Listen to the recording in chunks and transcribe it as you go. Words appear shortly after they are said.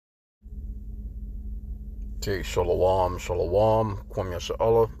Okay, Shalom, Shalom, Kwam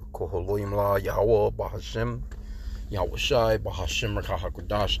Yasha'Allah, Koholim La, Yahweh, Bahashim, Yahweh Shai, Bahashim,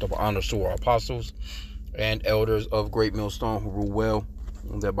 Rakahakudash, double honors to our apostles and elders of Great Millstone who rule well,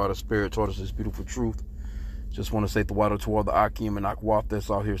 and that by the Spirit taught us this beautiful truth. Just want to say the water to all the Akim and Akwaf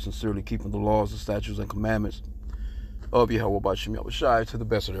that's out here sincerely keeping the laws, the statutes, and commandments of Yahweh Bahashim, Yahweh Shai to the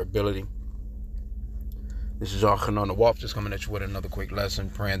best of their ability. This is Yachanan Nawaf, just coming at you with another quick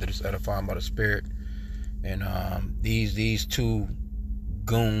lesson, praying that it's edifying by the Spirit. And these two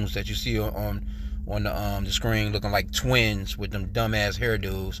goons that you see on the screen looking like twins with them dumbass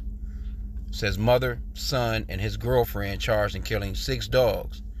hairdos, says mother, son, and his girlfriend charged in killing 6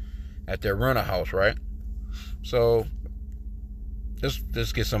 dogs at their rental house, right? So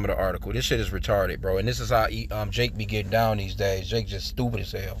let's get some of the article. This shit is retarded, bro. And this is how Jake be getting down these days. Jake just stupid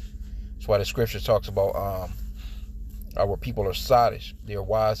as hell. That's why the scripture talks about our people are sottish. They are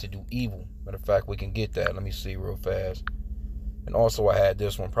wise to do evil. Matter of fact, we can get that. Let me see real fast. And also I had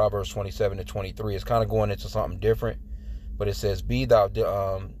this one, Proverbs 27 to 23. It's kind of going into something different. But it says,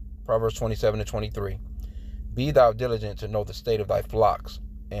 Proverbs 27 to 23. Be thou diligent to know the state of thy flocks,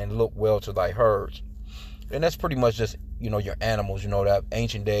 and look well to thy herds. And that's pretty much just, your animals. That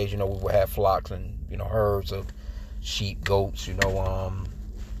ancient days, we would have flocks and, herds of sheep, goats,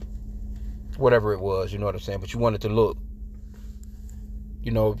 whatever it was, you know what I'm saying? But you wanted to look,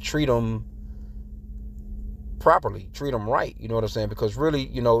 treat them properly, treat them right, you know what I'm saying? Because really,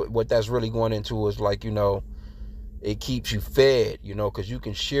 what that's really going into is like, it keeps you fed, because you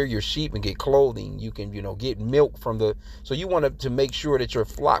can shear your sheep and get clothing. You can, get milk from so you want to make sure that your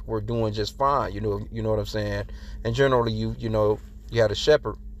flock were doing just fine, you know what I'm saying? And generally, you had a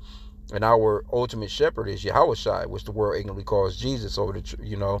shepherd, and our ultimate shepherd is Yahweh Shai, which the world ignorantly calls Jesus over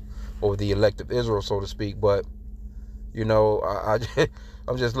the elect of Israel, so to speak. But,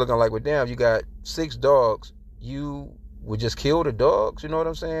 I'm just looking like, well, damn, you got 6 dogs. You would just kill the dogs, you know what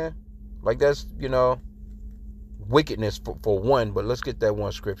I'm saying? Like, that's, wickedness for one. But let's get that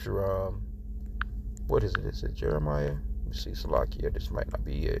one scripture. What is it? Is it Jeremiah? Let me see, Salakia. This might not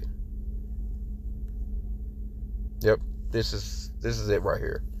be it. Yep, this is it right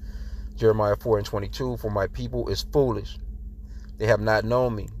here. Jeremiah 4 and 22. For my people is foolish. They have not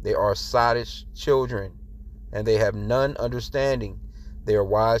known me. They are sottish children, and they have none understanding. They are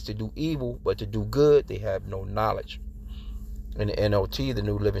wise to do evil, but to do good they have no knowledge. In the NLT, the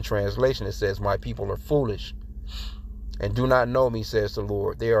New Living Translation, it says, my people are foolish and do not know me, says the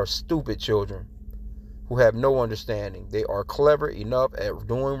Lord. They are stupid children who have no understanding. They are clever enough at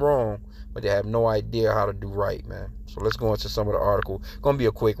doing wrong, but they have no idea how to do right, man. So let's go into some of the article. It's going to be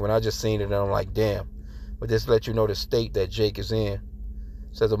a quick one. I just seen it and I'm like, damn. But this let you know the state that Jake is in. It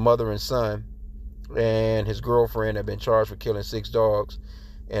says a mother and son and his girlfriend have been charged for killing 6 dogs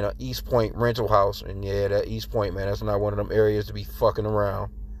in an Eastpointe rental house. And yeah, that Eastpointe, man, that's not one of them areas to be fucking around.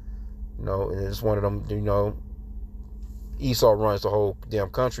 And it's one of them, Esau runs the whole damn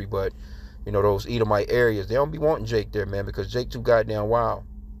country, but, those Edomite areas, they don't be wanting Jake there, man, because Jake too goddamn wild.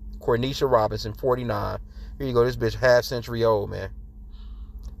 Cornisha Robinson, 49. Here you go, this bitch half-century old, man.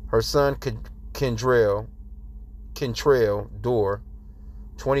 Her son, Kentrell Dorr,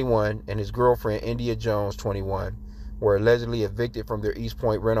 21, and his girlfriend, India Jones, 21, were allegedly evicted from their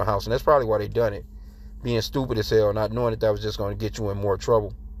Eastpointe rental house. And that's probably why they done it. Being stupid as hell, not knowing that was just going to get you in more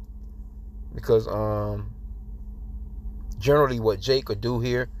trouble. Because generally what Jake would do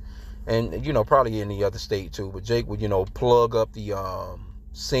here, and, probably in the other state too, but Jake would, plug up the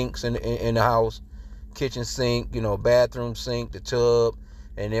sinks in the house, kitchen sink, bathroom sink, the tub,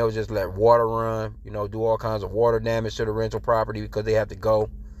 and they'll just let water run, do all kinds of water damage to the rental property because they have to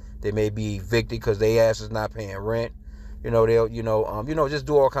go. They may be evicted because their ass is not paying rent. They'll, just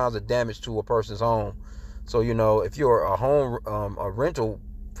do all kinds of damage to a person's home. So, if you're a rental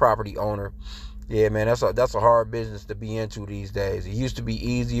property owner, yeah, man, that's a hard business to be into these days. It used to be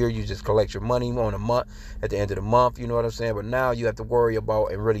easier. You just collect your money on a month at the end of the month, you know what I'm saying? But now you have to worry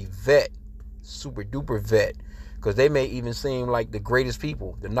about and really vet, super duper vet. Because they may even seem like the greatest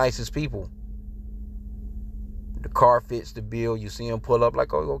people, the nicest people. The car fits the bill. You see them pull up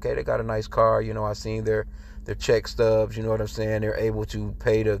like, oh, okay, they got a nice car. I seen their check stubs. You know what I'm saying? They're able to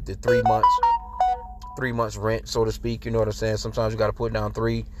pay the 3 months rent, so to speak. You know what I'm saying? Sometimes you got to put down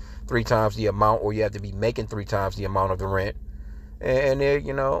three times the amount, or you have to be making 3 times the amount of the rent. And they're,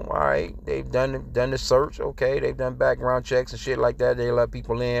 all right, they've done the search, okay, they've done background checks and shit like that, they let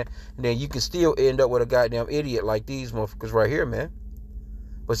people in, and then you can still end up with a goddamn idiot like these motherfuckers right here, man.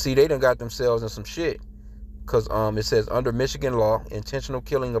 But see, they done got themselves in some shit, because it says, under Michigan law, intentional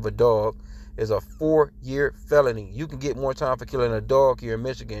killing of a dog is a 4-year felony. You can get more time for killing a dog here in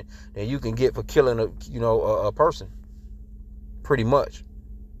Michigan than you can get for killing a person. Pretty much.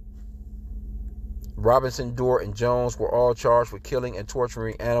 Robinson, Dorr, and Jones were all charged with killing and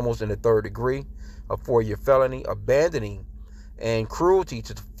torturing animals in the 3rd degree, a 4-year felony, abandoning and cruelty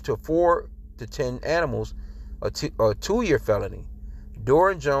to 4 to 10 animals, a 2-year felony.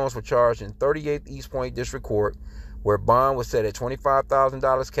 Dorr and Jones were charged in 38th Eastpointe District Court, where bond was set at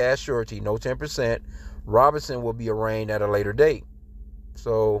 $25,000 cash surety, no 10%. Robinson will be arraigned at a later date.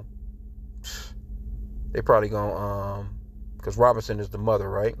 So they probably gonna because Robinson is the mother,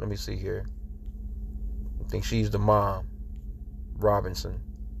 right? Let me see here. I think she's the mom. Robinson.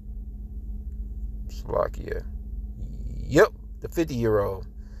 Slovakia. Yep, the 50-year-old.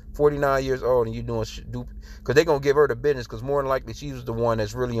 49 years old, and you doing stupid, because they're gonna give her the business, because more than likely she was the one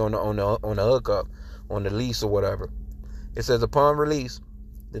that's really on the hookup, on the lease or whatever. It says upon release,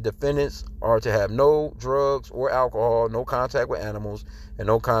 the defendants are to have no drugs or alcohol, no contact with animals, and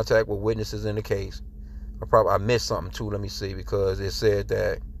no contact with witnesses in the case. I missed something too. Let me see, because it said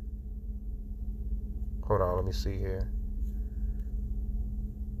that. Hold on, let me see here.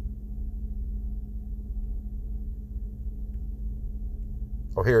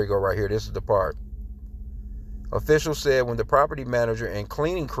 Oh, here we go, right here. This is the part. Officials said when the property manager and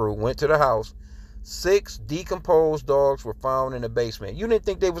cleaning crew went to the house, 6 decomposed dogs were found in the basement. You didn't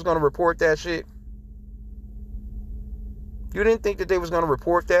think they was going to report that shit? You didn't think that they was going to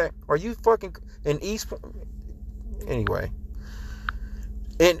report that? Are you fucking in Eastpointe? Anyway.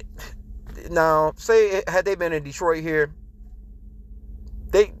 And now, say, had they been in Detroit here,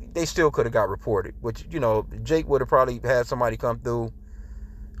 they still could have got reported. Which, Jake would have probably had somebody come through,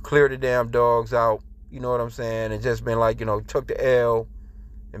 clear the damn dogs out, you know what I'm saying, and just been like, took the L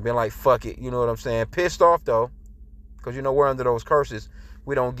and been like, fuck it, you know what I'm saying. Pissed off, though, because, we're under those curses.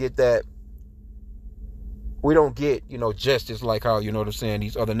 We don't get that. We don't get, justice like how, you know what I'm saying,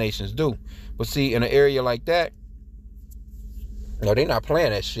 these other nations do. But see, in an area like that, they're not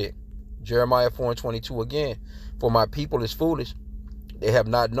playing that shit. Jeremiah 4:22 again. For my people is foolish. They have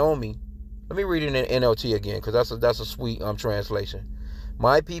not known me. Let me read it in NLT again, because that's a sweet translation.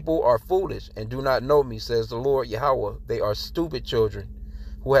 My people are foolish and do not know me, says the Lord Yahweh. They are stupid children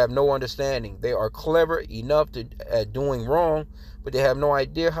who have no understanding. They are clever enough at doing wrong, but they have no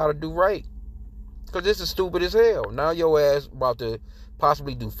idea how to do right. Because this is stupid as hell. Now your ass about to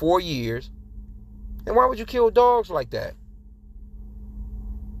possibly do 4 years. And why would you kill dogs like that?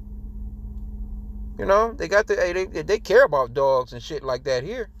 They got they care about dogs and shit like that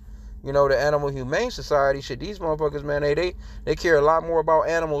here. The Animal Humane Society, shit, these motherfuckers, man, they care a lot more about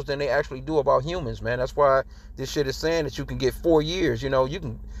animals than they actually do about humans, man. That's why this shit is saying that you can get 4 years. You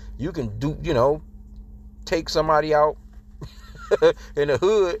can do, take somebody out in the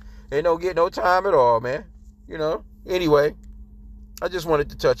hood and don't get no time at all, man. Anyway, I just wanted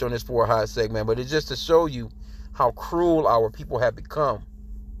to touch on this for a hot segment, but it's just to show you how cruel our people have become.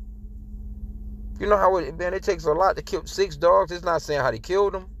 You know how it takes a lot to kill 6 dogs. It's not saying how they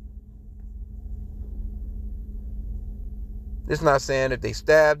killed them. It's not saying if they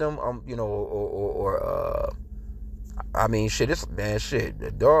stabbed them, shit,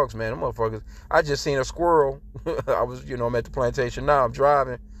 the dogs, man, them motherfuckers. I just seen a squirrel. I was, I'm at the plantation now, I'm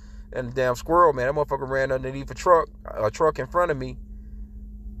driving, and the damn squirrel, man, that motherfucker ran underneath a truck in front of me.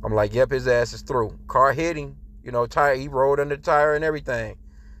 I'm like, yep, his ass is through. Car hit him, tire, he rolled under the tire and everything.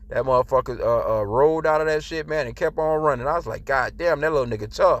 That motherfucker rolled out of that shit, man, and kept on running. I was like, God damn, that little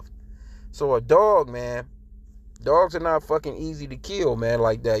nigga tough. So a dog, man, dogs are not fucking easy to kill, man,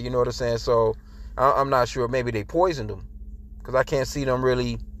 like that. You know what I'm saying? So I'm not sure. Maybe they poisoned them, because I can't see them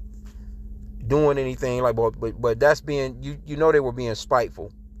really doing anything like. But that's being they were being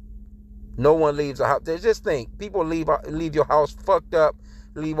spiteful. No one leaves a house. Just think, people leave your house fucked up,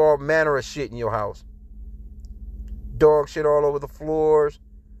 leave all manner of shit in your house. Dog shit all over the floors.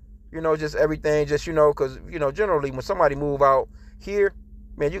 Just everything. Just because generally when somebody move out here,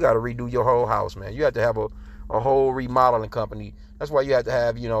 man, you got to redo your whole house, man. You have to have a whole remodeling company. That's why you have to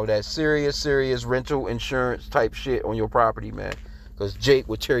have, that serious rental insurance type shit on your property, man. Because Jake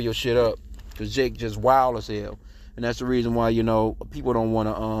would tear your shit up. Because Jake just wild as hell. And that's the reason why, people don't want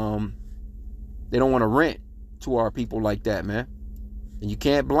to, they don't want to rent to our people like that, man. And you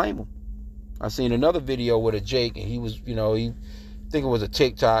can't blame them. I seen another video with a Jake, and he was, he think it was a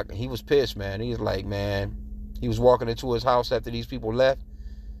TikTok, and he was pissed, man. He was like, man, he was walking into his house after these people left.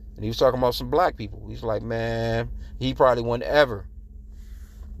 And he was talking about some black people. He's like, man, he probably wouldn't ever.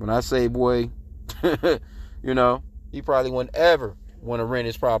 When I say, boy, he probably wouldn't ever want to rent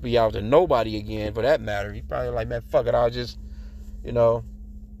his property out to nobody again, for that matter. He probably like, man, fuck it, I'll just,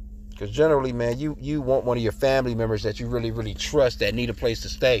 because Because generally, man, you want one of your family members that you really, really trust that need a place to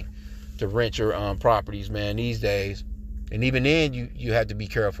stay to rent your properties, man, these days. And even then, you have to be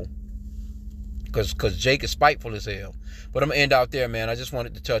careful. Because Jake is spiteful as hell. But I'm going to end out there, man. I just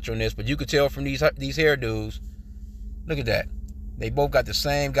wanted to touch on this. But you could tell from these hairdos. Look at that. They both got the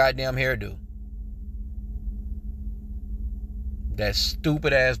same goddamn hairdo. That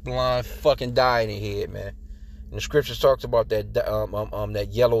stupid ass blonde fucking dye in their head, man. And the scriptures talks about that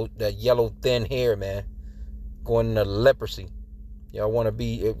yellow thin hair, man, going into leprosy. Y'all want to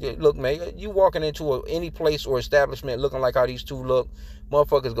be, look, man, you walking into any place or establishment looking like how these two look,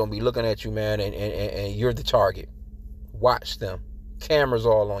 motherfuckers gonna be looking at you, man, and you're the target. Watch them. Cameras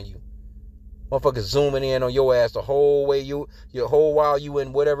all on you. Motherfuckers zooming in on your ass the whole way your whole while you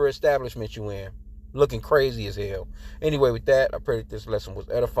in whatever establishment you in. Looking crazy as hell. Anyway, with that, I pray that this lesson was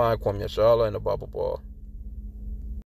edifying. Kwame Yashala and the Bible Ball.